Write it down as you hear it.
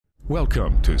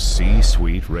Welcome to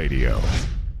C-Suite Radio.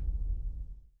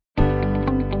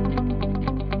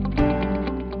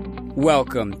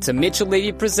 Welcome to Mitchell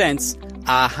Levy Presents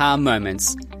Aha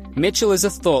Moments. Mitchell is a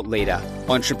thought leader,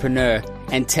 entrepreneur,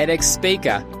 and TEDx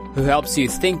speaker who helps you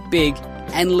think big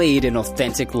and lead an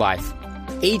authentic life.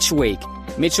 Each week,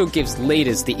 Mitchell gives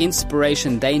leaders the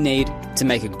inspiration they need to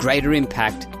make a greater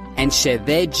impact and share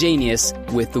their genius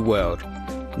with the world.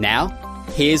 Now,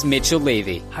 here's Mitchell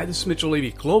Levy. Hi, this is Mitchell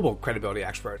Levy, global credibility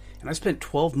expert, and I spent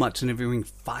 12 months interviewing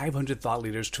 500 thought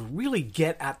leaders to really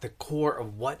get at the core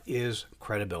of what is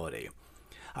credibility.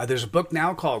 There's a book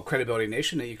now called Credibility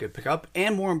Nation that you could pick up,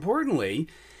 and more importantly,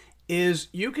 is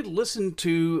you could listen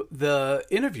to the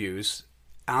interviews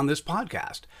on this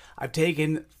podcast. I've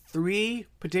taken 3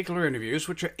 particular interviews,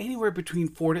 which are anywhere between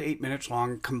 4 to 8 minutes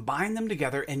long, combine them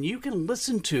together, and you can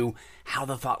listen to how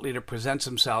the thought leader presents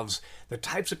themselves, the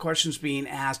types of questions being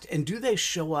asked, and do they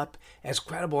show up as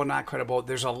credible or not credible.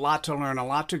 There's a lot to learn, a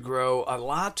lot to grow, a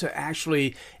lot to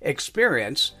actually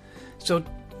experience. So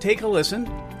take a listen.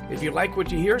 If you like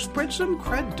what you hear, spread some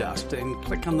cred dust and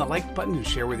click on the like button and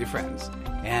share with your friends.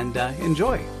 And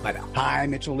enjoy. Bye now. Hi,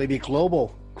 Mitchell Levy,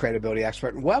 global credibility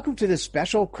expert, and welcome to this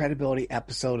special credibility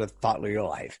episode of Thought Leader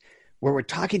Life, where we're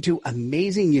talking to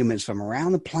amazing humans from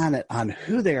around the planet on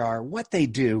who they are, what they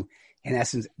do, in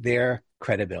essence, their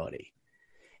credibility.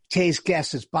 Today's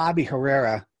guest is Bobby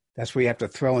Herrera. That's where you have to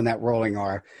throw in that rolling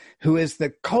R, who is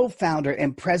the co-founder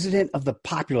and president of the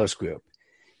Populous Group.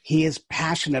 He is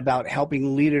passionate about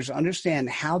helping leaders understand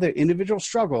how their individual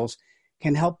struggles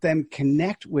can help them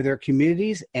connect with their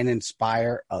communities and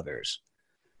inspire others.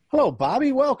 Hello,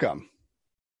 Bobby. Welcome.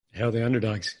 Hell, the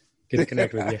underdogs. Good to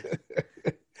connect with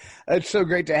you. It's so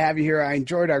great to have you here. I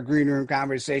enjoyed our green room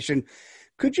conversation.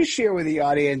 Could you share with the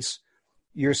audience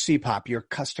your CPOP, your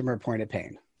customer point of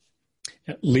pain?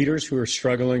 Leaders who are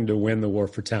struggling to win the war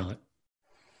for talent.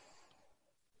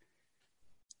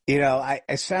 You know, I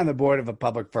sit on the board of a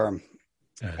public firm,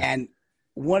 and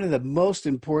one of the most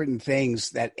important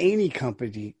things that any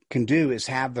company can do is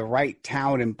have the right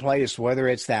talent in place, whether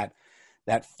it's that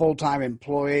full-time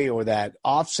employee or that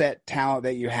offset talent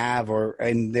that you have,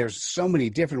 and there's so many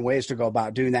different ways to go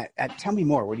about doing that. Tell me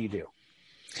more. What do you do?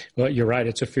 Well, you're right.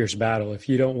 It's a fierce battle. If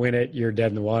you don't win it, you're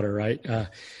dead in the water, right?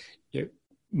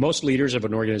 Most leaders of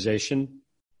an organization,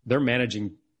 they're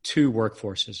managing 2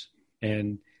 workforces.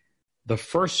 And the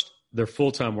first, their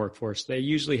full-time workforce, they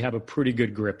usually have a pretty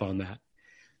good grip on that.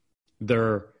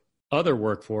 Their other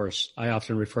workforce, I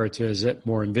often refer to as a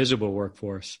more invisible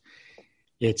workforce.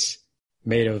 It's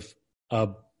made of a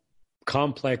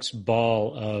complex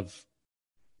ball of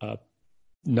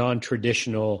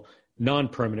non-traditional,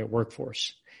 non-permanent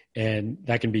workforce. And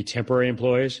that can be temporary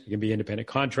employees. It can be independent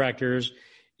contractors.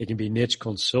 It can be niche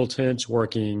consultants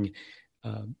working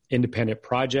independent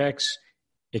projects.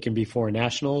 It can be foreign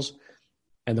nationals.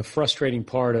 And the frustrating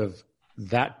part of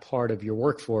that part of your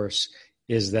workforce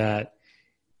is that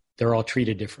they're all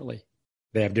treated differently.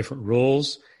 They have different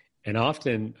rules, and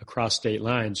often across state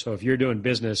lines. So if you're doing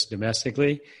business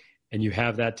domestically and you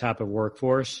have that type of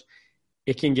workforce,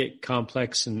 it can get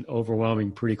complex and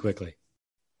overwhelming pretty quickly.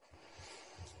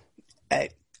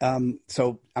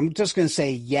 So I'm just going to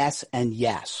say yes and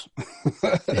yes.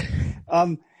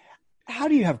 How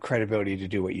do you have credibility to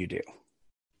do what you do?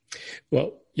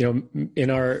 Well,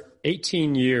 in our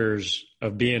 18 years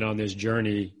of being on this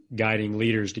journey, guiding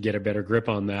leaders to get a better grip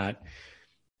on that,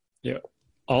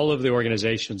 all of the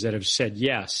organizations that have said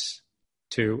yes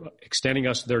to extending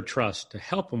us their trust to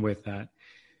help them with that,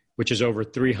 which is over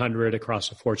 300 across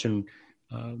the Fortune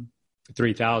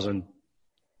 3,000,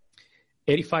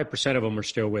 85% of them are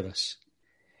still with us.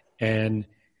 And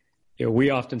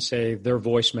we often say their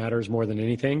voice matters more than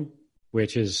anything,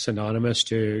 which is synonymous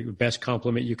to the best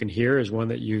compliment you can hear is one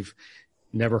that you've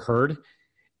never heard.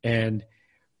 And,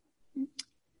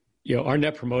 our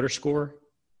Net Promoter Score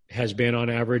has been on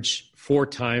average 4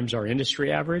 times our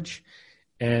industry average.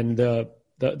 And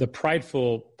the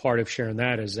prideful part of sharing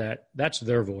that is that that's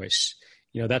their voice.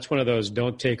 That's one of those,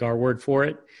 don't take our word for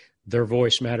it. Their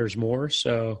voice matters more.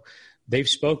 So they've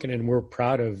spoken, and we're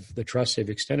proud of the trust they've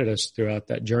extended us throughout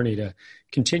that journey to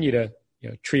continue to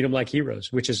treat them like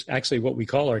heroes, which is actually what we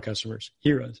call our customers,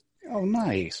 heroes. Oh,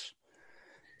 nice.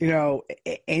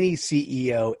 Any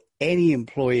CEO, any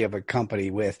employee of a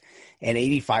company with an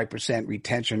 85%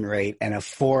 retention rate and a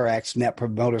 4x Net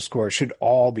Promoter Score should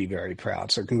all be very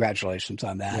proud. So congratulations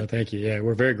on that. No, thank you. Yeah,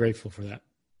 we're very grateful for that.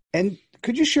 And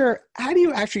could you share, how do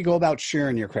you actually go about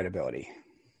sharing your credibility?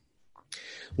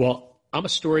 Well, I'm a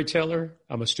storyteller.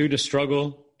 I'm a student of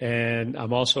struggle, and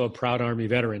I'm also a proud Army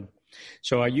veteran.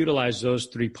 So I utilize those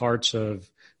 3 parts of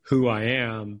who I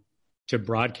am to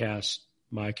broadcast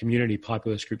my community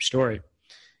populist group story.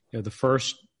 The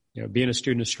first, being a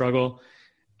student of struggle,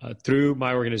 through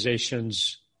my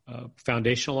organization's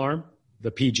foundational arm,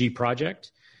 the PG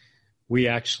Project, we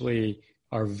actually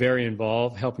are very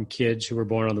involved helping kids who were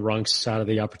born on the wrong side of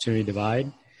the opportunity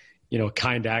divide. A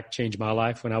kind act changed my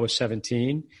life when I was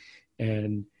 17.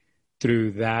 And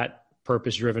through that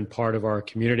purpose-driven part of our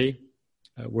community,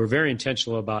 we're very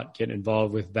intentional about getting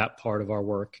involved with that part of our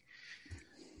work.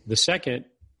 The second,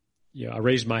 I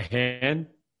raised my hand,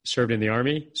 served in the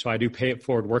Army, so I do pay it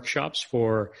forward workshops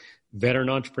for veteran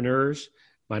entrepreneurs,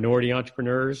 minority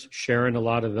entrepreneurs, sharing a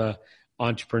lot of the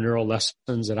entrepreneurial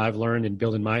lessons that I've learned in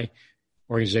building my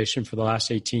organization for the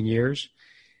last 18 years.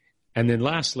 And then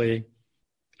lastly,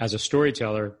 as a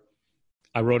storyteller,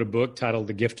 I wrote a book titled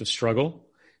The Gift of Struggle,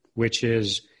 which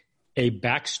is a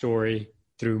backstory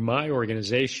through my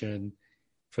organization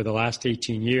for the last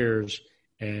 18 years.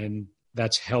 And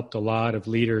that's helped a lot of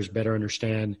leaders better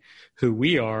understand who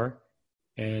we are,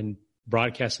 and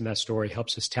broadcasting that story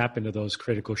helps us tap into those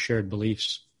critical shared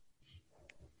beliefs.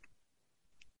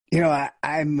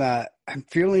 I'm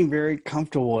feeling very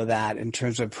comfortable with that in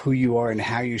terms of who you are and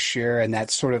how you share, and that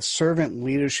sort of servant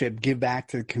leadership, give back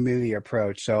to the community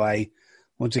approach. So I,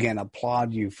 once again,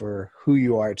 applaud you for who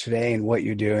you are today and what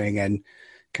you're doing, and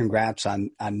congrats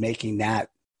on making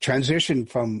that transition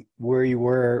from where you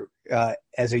were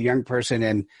as a young person,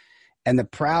 and the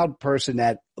proud person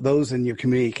that those in your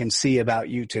community can see about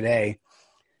you today.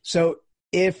 So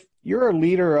if you're a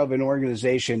leader of an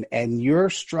organization and you're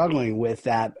struggling with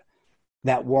that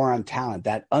war on talent,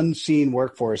 that unseen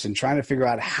workforce, and trying to figure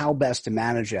out how best to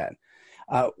manage that,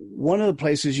 one of the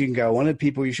places you can go, one of the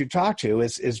people you should talk to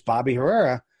is Bobby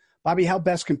Herrera. Bobby, how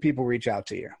best can people reach out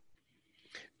to you?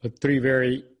 But 3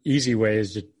 very easy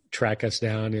ways to track us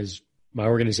down is my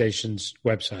organization's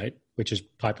website, which is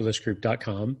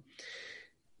populistgroup.com.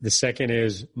 The second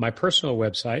is my personal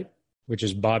website, which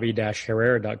is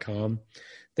bobby-herrera.com.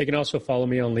 They can also follow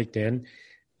me on LinkedIn.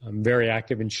 I'm very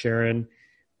active in sharing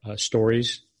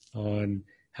stories on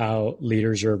how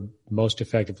leaders are most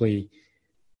effectively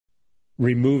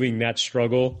removing that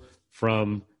struggle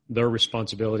from their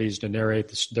responsibilities to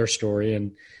narrate their story.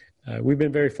 And we've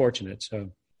been very fortunate.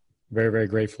 So very, very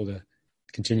grateful to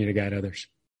continue to guide others.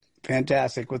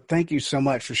 Fantastic. Well, thank you so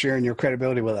much for sharing your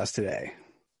credibility with us today.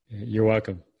 You're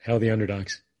welcome. Hell, the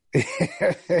underdogs.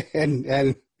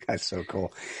 and that's so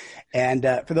cool. And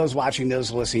for those watching,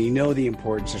 those listening, you know the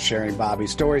importance of sharing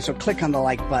Bobby's story. So click on the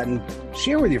like button,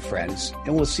 share with your friends,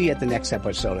 and we'll see you at the next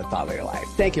episode of Thought Leader Life.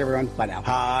 Thank you, everyone. Bye now.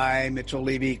 Hi, Mitchell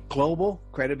Levy, global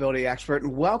credibility expert,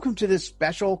 and welcome to this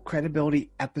special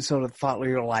credibility episode of Thought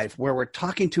Leader Life, where we're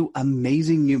talking to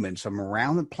amazing humans from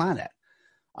around the planet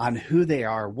on who they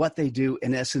are, what they do,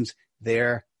 in essence,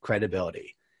 their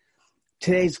credibility.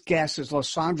 Today's guest is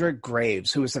Lysandra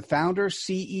Graves, who is the founder,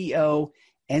 CEO,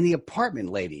 and the apartment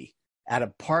lady at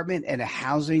Apartment and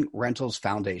Housing Rentals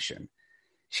Foundation.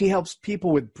 She helps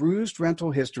people with bruised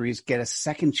rental histories get a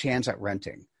second chance at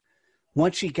renting.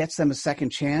 Once she gets them a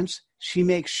second chance, she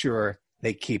makes sure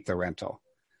they keep the rental.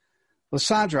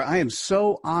 Lysandra, I am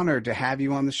so honored to have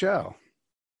you on the show.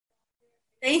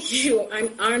 Thank you. I'm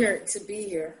honored to be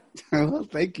here. Well,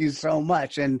 thank you so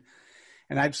much. And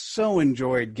I've so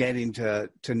enjoyed getting to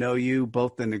know you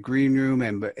both in the green room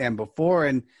and before.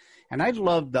 And I'd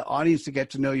love the audience to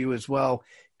get to know you as well.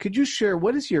 Could you share,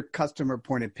 what is your customer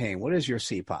point of pain? What is your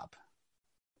CPOP?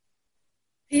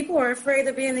 People are afraid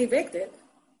of being evicted.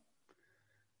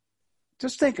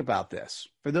 Just think about this.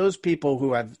 For those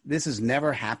people this has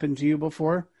never happened to you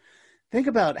before, think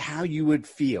about how you would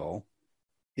feel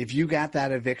if you got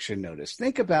that eviction notice.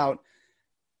 Think about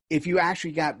if you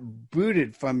actually got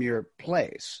booted from your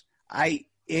place. I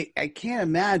can't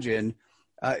imagine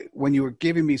when you were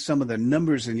giving me some of the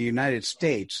numbers in the United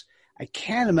States, I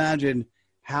can't imagine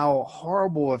how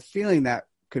horrible a feeling that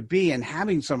could be. And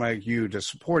having someone like you to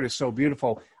support is so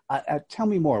beautiful. Tell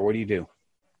me more. What do you do?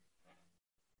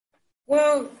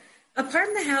 Well,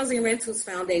 Apartment Housing Rentals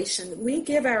Foundation, we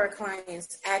give our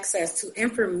clients access to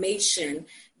information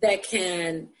that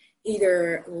can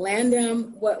either land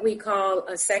them what we call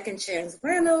a second chance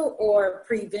rental or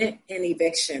prevent an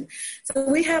eviction. So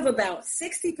we have about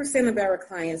 60% of our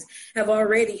clients have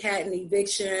already had an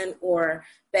eviction or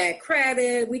bad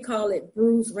credit. We call it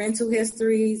bruised rental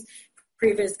histories,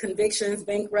 previous convictions,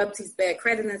 bankruptcies, bad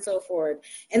credit, and so forth.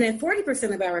 And then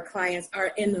 40% of our clients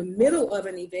are in the middle of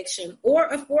an eviction or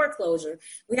a foreclosure.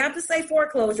 We have to say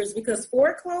foreclosures because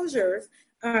foreclosures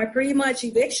are pretty much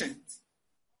evictions.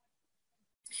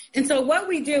 And so what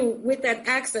we do with that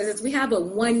access is we have a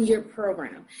 1-year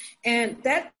program. And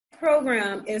that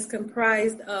program is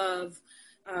comprised of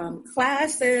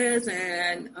classes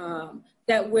and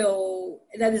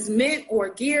that is meant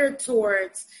or geared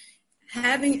towards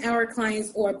having our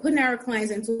clients or putting our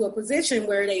clients into a position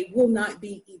where they will not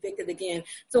be evicted again.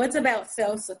 So it's about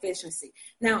self-sufficiency.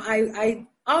 Now, I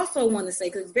also want to say,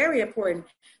 because it's very important,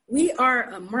 we are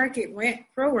a market rent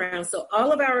program. So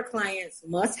all of our clients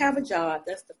must have a job.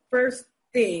 That's the first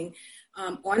thing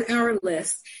on our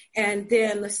list. And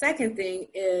then the second thing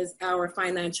is our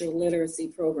financial literacy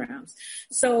programs.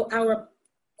 So our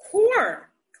core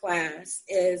class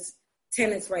is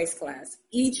tenants' rights class.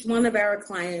 Each one of our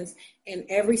clients in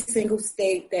every single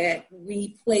state that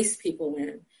we place people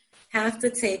in have to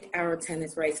take our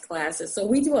tenants' rights classes. So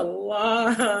we do a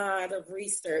lot of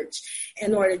research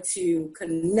in order to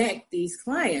connect these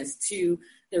clients to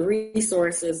the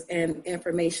resources and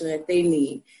information that they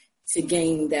need to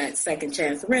gain that second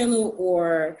chance rental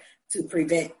or to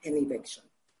prevent an eviction.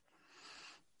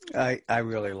 I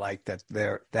really like that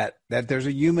there's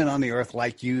a human on the earth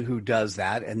like you who does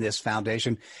that, and this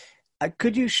foundation.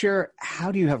 Could you share,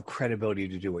 how do you have credibility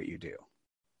to do what you do?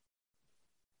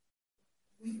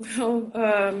 Well,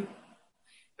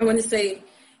 I want to say,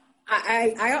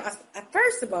 I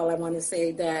first of all, I want to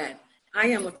say that I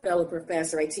am a fellow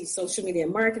professor. I teach social media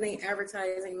marketing,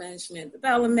 advertising, management,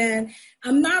 development.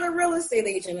 I'm not a real estate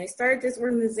agent. I started this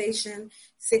organization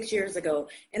 6 years ago.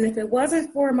 And if it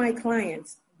wasn't for my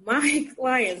clients,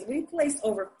 we placed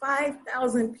over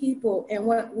 5,000 people in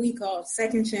what we call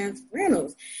second chance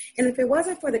rentals. And if it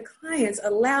wasn't for the clients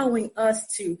allowing us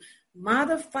to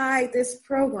modify this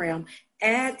program,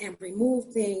 add and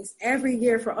remove things every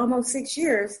year for almost 6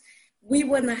 years, we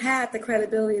wouldn't have had the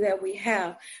credibility that we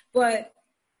have. But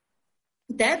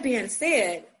that being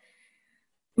said,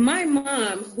 my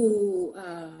mom, who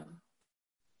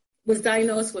was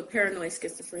diagnosed with paranoid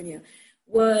schizophrenia,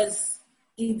 was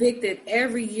evicted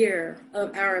every year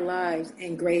of our lives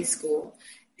in grade school.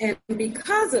 And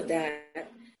because of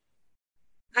that,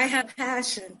 I have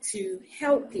passion to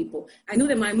help people. I knew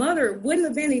that my mother wouldn't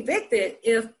have been evicted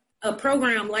if a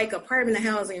program like Apartment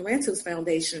Housing and Rentals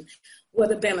Foundation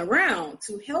would have been around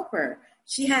to help her.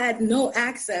 She had no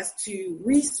access to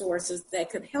resources that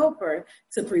could help her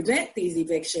to prevent these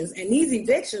evictions. And these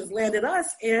evictions landed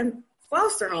us in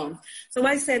foster homes. So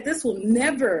I said, this will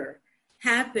never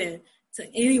happen to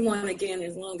anyone again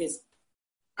as long as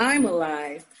I'm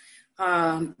alive.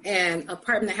 And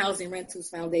Apartment Housing Rentals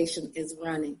Foundation is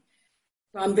running.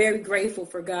 So I'm very grateful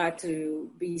for God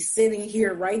to be sitting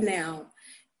here right now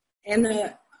and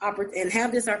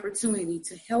have this opportunity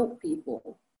to help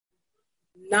people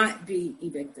not be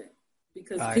evicted,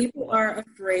 because people are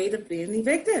afraid of being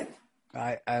evicted.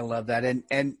 I love that.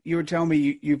 And you were telling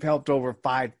me you've helped over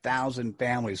 5,000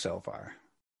 families so far.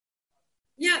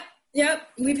 Yep.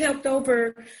 We've helped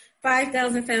over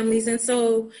 5,000 families. And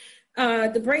so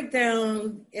the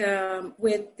breakdown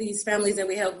with these families that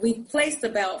we help, we placed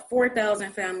about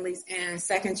 4,000 families in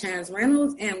second chance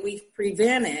rentals, and we've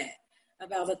prevented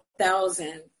about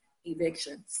 1,000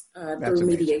 evictions through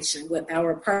mediation with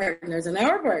our partners, and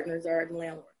our partners are the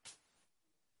landlords.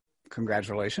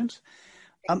 Congratulations.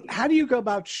 How do you go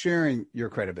about sharing your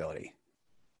credibility?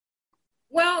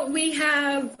 Well, we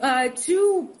have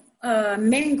two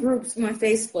main groups on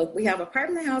Facebook. We have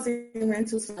Apartment Housing and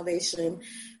Rentals Foundation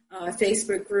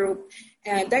Facebook group,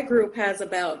 and that group has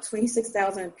about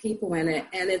 26,000 people in it,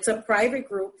 and it's a private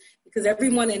group because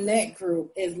everyone in that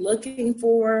group is looking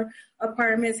for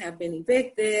apartments, have been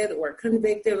evicted or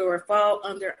convicted or fall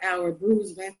under our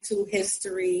bruised rental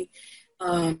history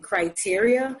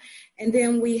criteria. And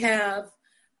then we have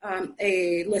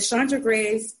a LaShondra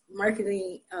Graves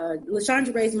Marketplace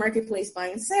Buy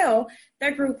and Sell.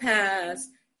 That group has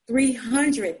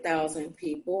 300,000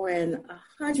 people, and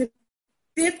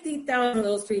 150,000 of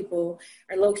those people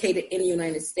are located in the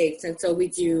United States. And so we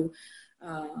do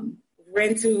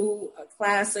rental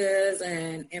classes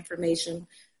and information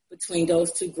between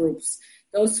those two groups.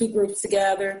 Those two groups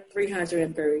together,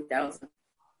 330,000.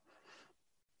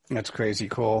 That's crazy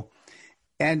cool.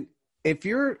 And if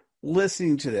you're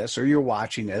listening to this or you're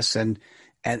watching this and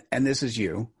this is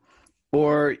you,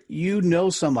 or you know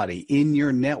somebody in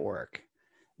your network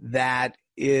that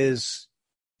is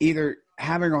either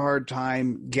having a hard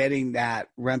time getting that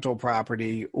rental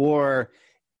property or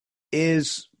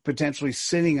is potentially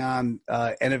sitting on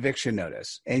an eviction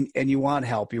notice, and you want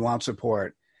help, you want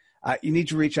support, you need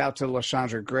to reach out to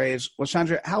LaShondra Graves.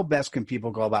 LaShondra, how best can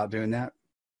people go about doing that?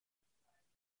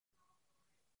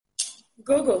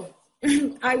 Google.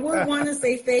 I would want to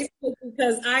say Facebook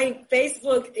because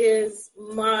Facebook is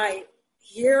my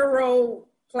hero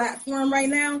platform right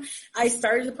now. I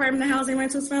started the Department of Housing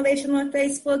Rentals Foundation on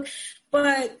Facebook,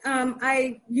 but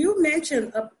you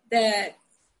mentioned that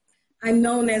I'm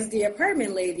known as the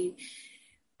apartment lady.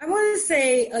 I want to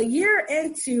say a year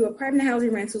into Apartment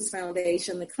Housing Rentals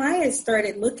Foundation, the clients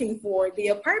started looking for the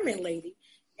apartment lady.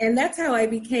 And that's how I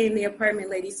became the apartment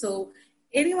lady. So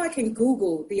anyone can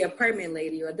Google the apartment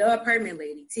lady or the apartment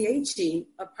lady, THE,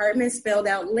 apartment spelled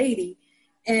out lady.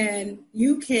 And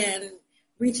you can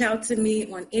reach out to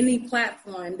me on any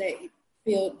platform that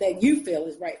you feel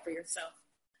is right for yourself.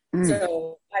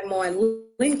 So I'm on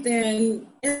LinkedIn,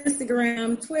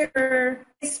 Instagram, Twitter,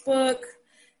 Facebook,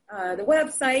 the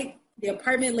website, The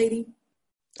Apartment Lady.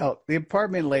 Oh, The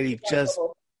Apartment Lady just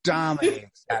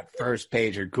dominates that first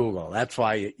page of Google. That's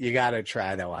why you got to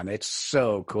try that one. It's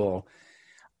so cool.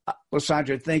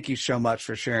 Lysandra, thank you so much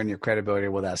for sharing your credibility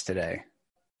with us today.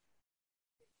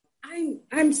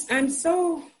 I'm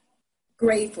so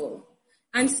grateful.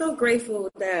 I'm so grateful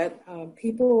that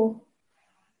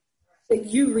that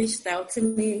you reached out to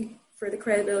me for the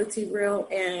credibility reel,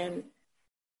 and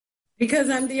because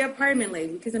I'm the apartment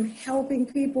lady, because I'm helping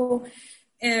people.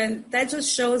 And that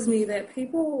just shows me that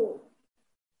people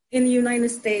in the United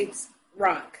States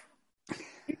rock.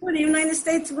 People in the United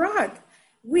States rock.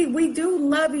 We do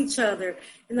love each other.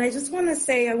 And I just want to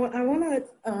say, I want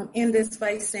to end this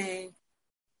by saying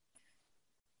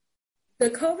the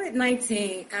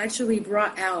COVID-19 actually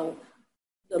brought out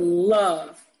the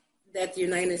love that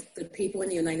the people in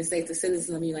the United States, the citizens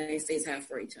of the United States have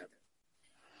for each other.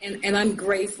 And I'm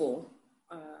grateful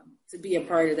to be a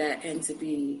part of that and to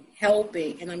be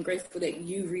helping. And I'm grateful that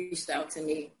you reached out to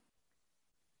me.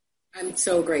 I'm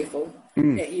so grateful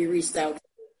that you reached out to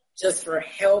me just for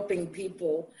helping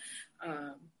people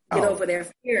get over their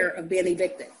fear of being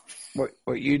evicted.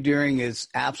 What you're doing is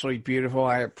absolutely beautiful.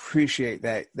 I appreciate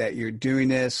that you're doing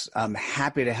this. I'm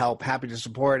happy to help, happy to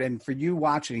support. And for you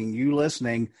watching, you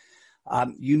listening,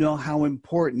 you know how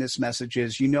important this message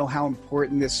is. You know how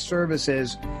important this service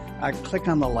is. Click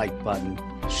on the like button,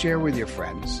 share with your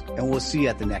friends, and we'll see you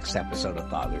at the next episode of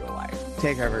Thought Leader Life.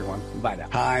 Take care, everyone. Bye now.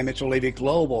 Hi, Mitchell Levy,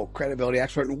 global credibility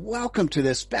expert, and welcome to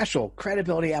this special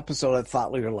credibility episode of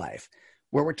Thought Leader Life,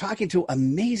 where we're talking to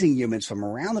amazing humans from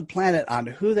around the planet on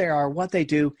who they are, what they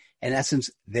do, in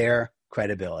essence, their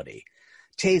credibility.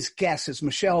 Today's guest is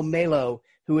Michelle Malo,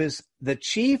 who is the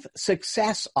Chief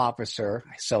Success Officer,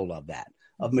 I so love that,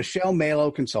 of Michelle Malo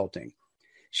Consulting.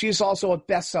 She is also a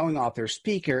best-selling author,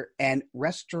 speaker, and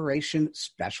restoration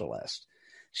specialist.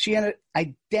 She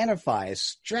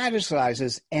identifies,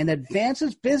 strategizes, and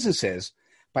advances businesses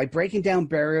by breaking down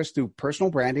barriers through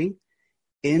personal branding,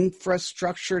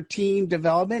 infrastructure, team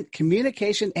development,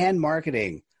 communication, and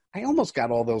marketing. I almost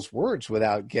got all those words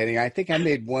without getting, I think I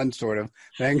made one sort of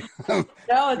thing. No,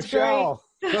 it's Michelle. great.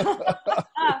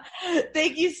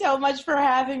 Thank you so much for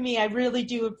having me. I really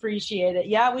do appreciate it.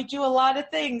 Yeah, we do a lot of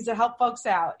things to help folks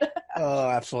out. Oh,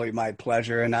 absolutely. My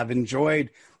pleasure. And I've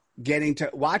enjoyed getting to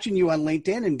watching you on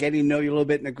LinkedIn and getting to know you a little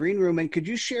bit in the green room. And could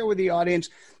you share with the audience,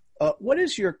 what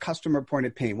is your customer point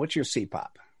of pain? What's your CPOP?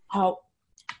 Oh,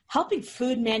 helping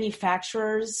food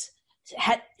manufacturers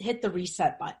hit the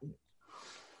reset button.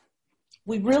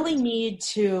 We really need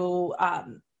to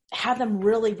have them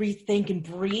really rethink and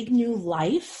breathe new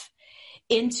life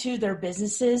into their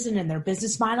businesses and in their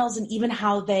business models, and even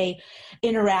how they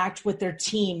interact with their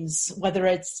teams, whether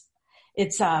it's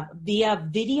via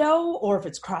video or if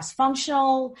it's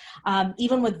cross-functional,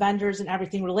 even with vendors and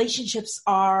everything. Relationships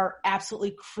are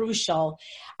absolutely crucial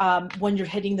when you're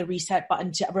hitting the reset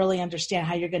button to really understand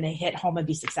how you're going to hit home and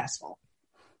be successful.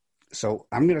 So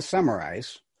I'm going to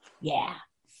summarize. Yeah.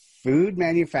 Food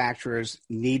manufacturers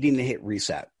needing to hit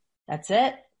reset. That's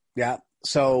it. Yeah.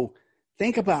 So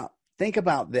think about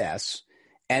this,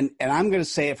 and I'm going to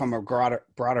say it from a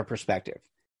broader perspective.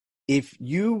 If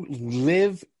you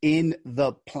live in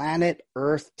the planet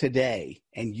Earth today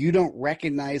and you don't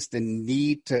recognize the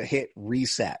need to hit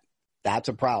reset, that's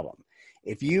a problem.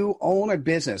 If you own a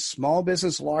business, small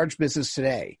business, large business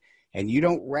today, and you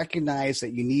don't recognize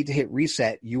that you need to hit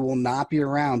reset, you will not be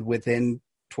around within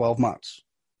 12 months.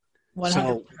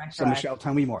 100%. So Michelle,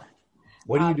 tell me more.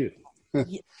 What do you do?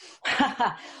 Like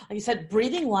you said,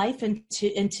 breathing life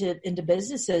into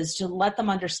businesses to let them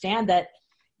understand that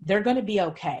they're going to be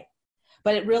okay.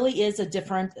 But it really is it's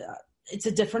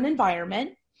a different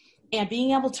environment, and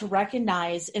being able to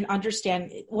recognize and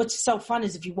understand. What's so fun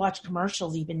is if you watch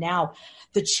commercials, even now,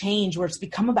 the change where it's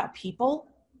become about people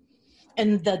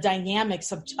and the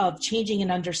dynamics of changing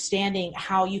and understanding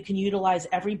how you can utilize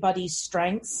everybody's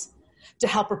strengths to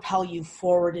help propel you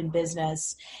forward in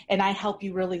business. And I help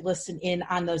you really listen in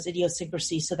on those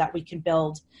idiosyncrasies so that we can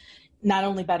build not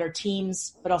only better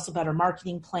teams, but also better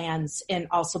marketing plans and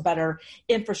also better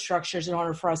infrastructures in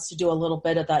order for us to do a little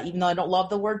bit of that. Even though I don't love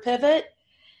the word pivot,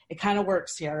 it kind of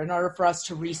works here in order for us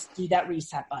to do that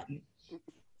reset button.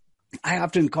 I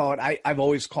often call it, I've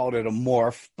always called it a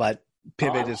morph, but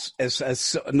pivot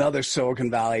is another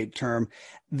Silicon Valley term.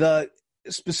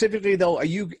 Specifically though, are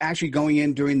you actually going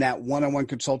in doing that one-on-one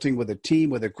consulting with a team,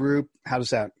 with a group? How does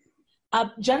that?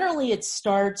 Generally, it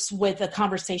starts with a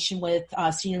conversation with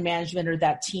senior management or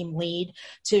that team lead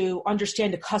to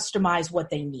understand, to customize what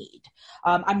they need.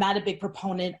 I'm not a big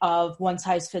proponent of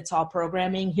one-size-fits-all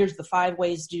programming. Here's the 5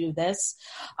 ways to do this,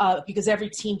 because every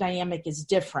team dynamic is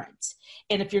different.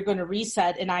 And if you're going to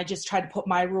reset and I just try to put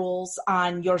my rules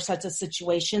on your sets of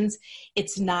situations,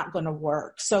 it's not going to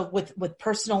work. So with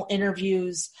personal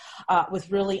interviews,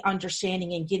 with really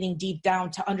understanding and getting deep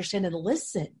down to understand and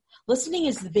listen. Listening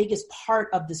is the biggest part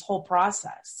of this whole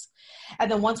process.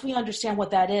 And then once we understand what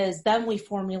that is, then we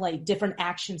formulate different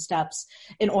action steps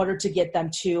in order to get them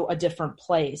to a different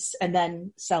place and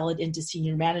then sell it into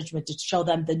senior management to show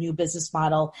them the new business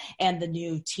model and the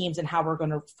new teams and how we're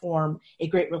going to form a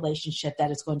great relationship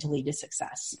that is going to lead to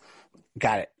success.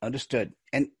 Got it. Understood.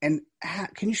 And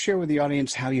can you share with the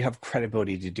audience how you have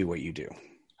credibility to do what you do?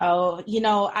 Oh,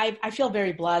 I feel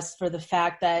very blessed for the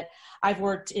fact that I've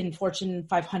worked in Fortune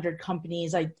 500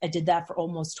 companies. I did that for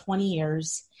almost 20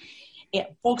 years.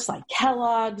 Folks like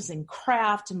Kellogg's and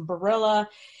Kraft and Barilla,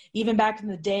 even back in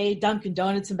the day, Dunkin'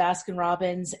 Donuts and Baskin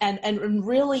Robbins, and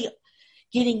really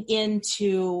getting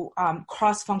into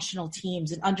cross-functional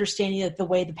teams and understanding that the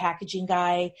way the packaging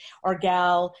guy or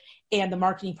gal and the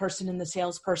marketing person and the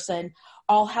salesperson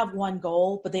all have one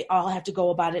goal, but they all have to go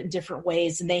about it in different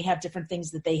ways, and they have different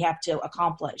things that they have to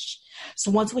accomplish.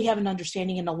 So once we have an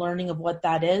understanding and a learning of what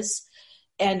that is,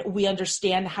 and we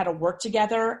understand how to work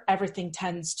together, everything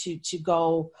tends to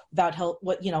go without help.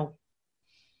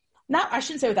 I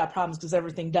shouldn't say without problems, because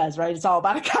everything does, right? It's all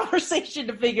about a conversation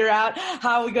to figure out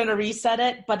how we're going to reset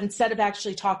it. But instead of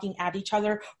actually talking at each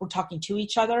other, we're talking to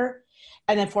each other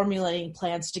and then formulating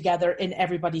plans together in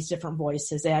everybody's different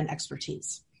voices and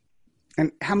expertise.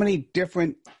 And how many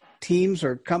different teams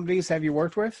or companies have you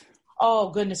worked with? Oh,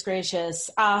 goodness gracious.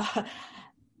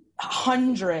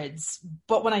 Hundreds.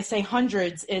 But when I say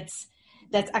hundreds,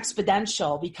 that's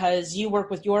exponential, because you work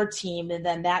with your team and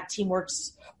then that team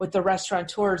works with the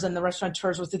restaurateurs and the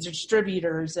restaurateurs with the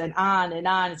distributors and on and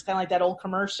on. It's kind of like that old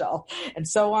commercial and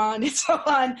so on and so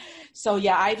on. So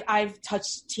yeah, I've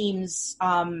touched teams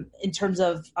in terms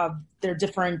of their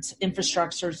different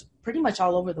infrastructures pretty much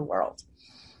all over the world.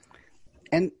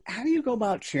 And how do you go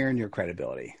about sharing your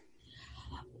credibility?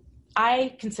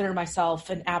 I consider myself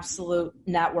an absolute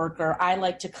networker. I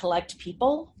like to collect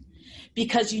people,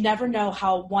 because you never know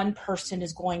how one person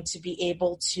is going to be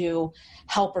able to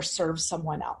help or serve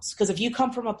someone else. Because if you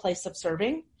come from a place of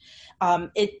serving,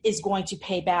 it is going to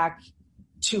pay back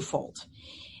twofold.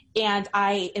 And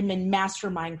I am in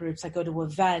mastermind groups. I go to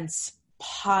events,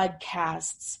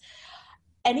 podcasts,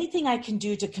 anything I can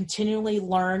do to continually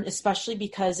learn, especially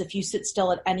because if you sit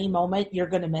still at any moment, you're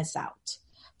going to miss out.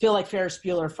 Feel like Ferris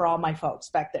Bueller for all my folks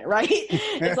back there, right?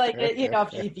 It's like, if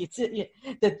you sit,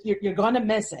 you're going to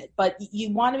miss it, but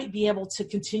you want to be able to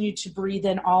continue to breathe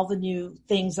in all the new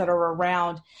things that are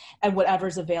around and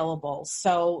whatever's available.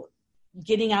 So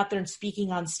getting out there and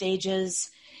speaking on stages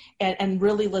and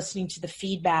really listening to the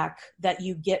feedback that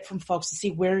you get from folks to see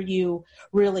where you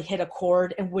really hit a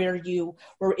chord and where you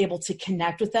were able to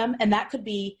connect with them. And that could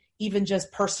be even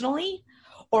just personally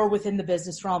or within the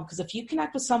business realm. Because if you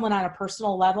connect with someone on a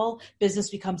personal level, business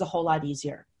becomes a whole lot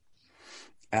easier.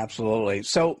 Absolutely.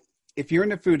 So if you're in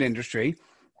the food industry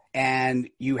and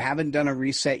you haven't done a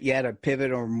reset yet, a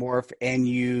pivot or morph, and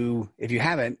if you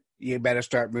haven't, you better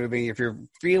start moving. If you're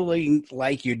feeling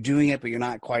like you're doing it, but you're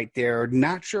not quite there, or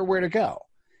not sure where to go,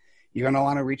 you're going to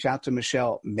want to reach out to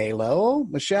Michelle Melo.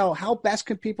 Michelle, how best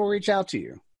can people reach out to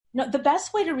you? No, the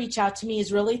best way to reach out to me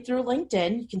is really through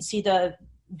LinkedIn. You can see the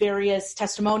various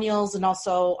testimonials and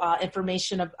also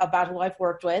information about who I've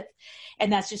worked with.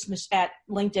 And that's just at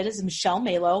LinkedIn is Michelle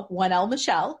Melo, 1L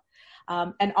Michelle.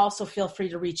 And also feel free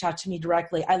to reach out to me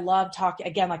directly. I love talking,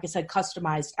 again, like I said,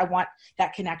 customized. I want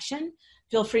that connection.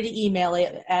 Feel free to email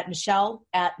it at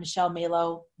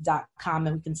michelle@michellemelo.com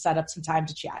and we can set up some time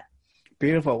to chat.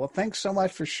 Beautiful. Well, thanks so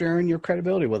much for sharing your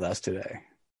credibility with us today.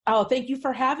 Oh, thank you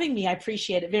for having me. I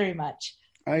appreciate it very much.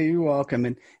 Oh, you're welcome.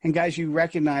 And guys, you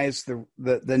recognize the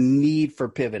need for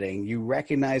pivoting. You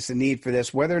recognize the need for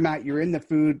this, whether or not you're in the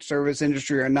food service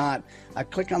industry or not.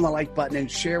 Click on the like button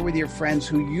and share with your friends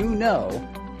who you know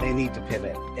They need to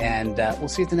pivot. And we'll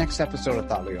see you at the next episode of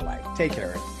Thought Leader Life. Take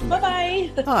care.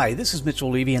 Bye-bye. Hi, this is Mitchell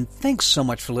Levy, and thanks so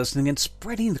much for listening and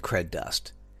spreading the cred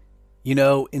dust. You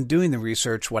know, in doing the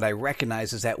research, what I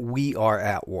recognize is that we are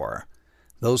at war.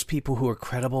 Those people who are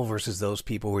credible versus those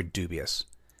people who are dubious.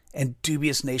 And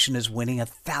Dubious Nation is winning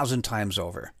 1,000 times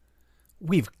over.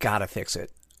 We've got to fix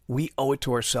it. We owe it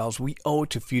to ourselves. We owe it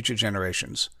to future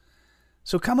generations.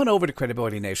 So come on over to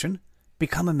Credibility Nation,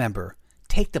 become a member,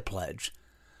 take the pledge,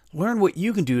 learn what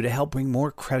you can do to help bring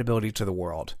more credibility to the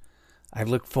world. I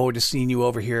look forward to seeing you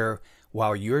over here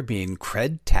while you're being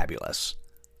cred-tabulous.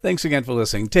 Thanks again for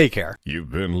listening. Take care. You've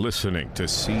been listening to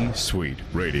C-Suite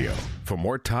Radio. For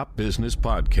more top business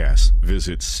podcasts,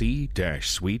 visit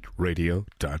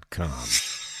c-suiteradio.com.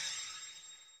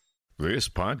 This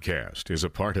podcast is a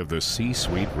part of the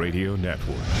C-Suite Radio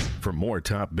Network. For more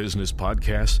top business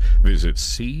podcasts, visit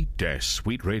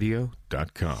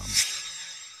c-suiteradio.com.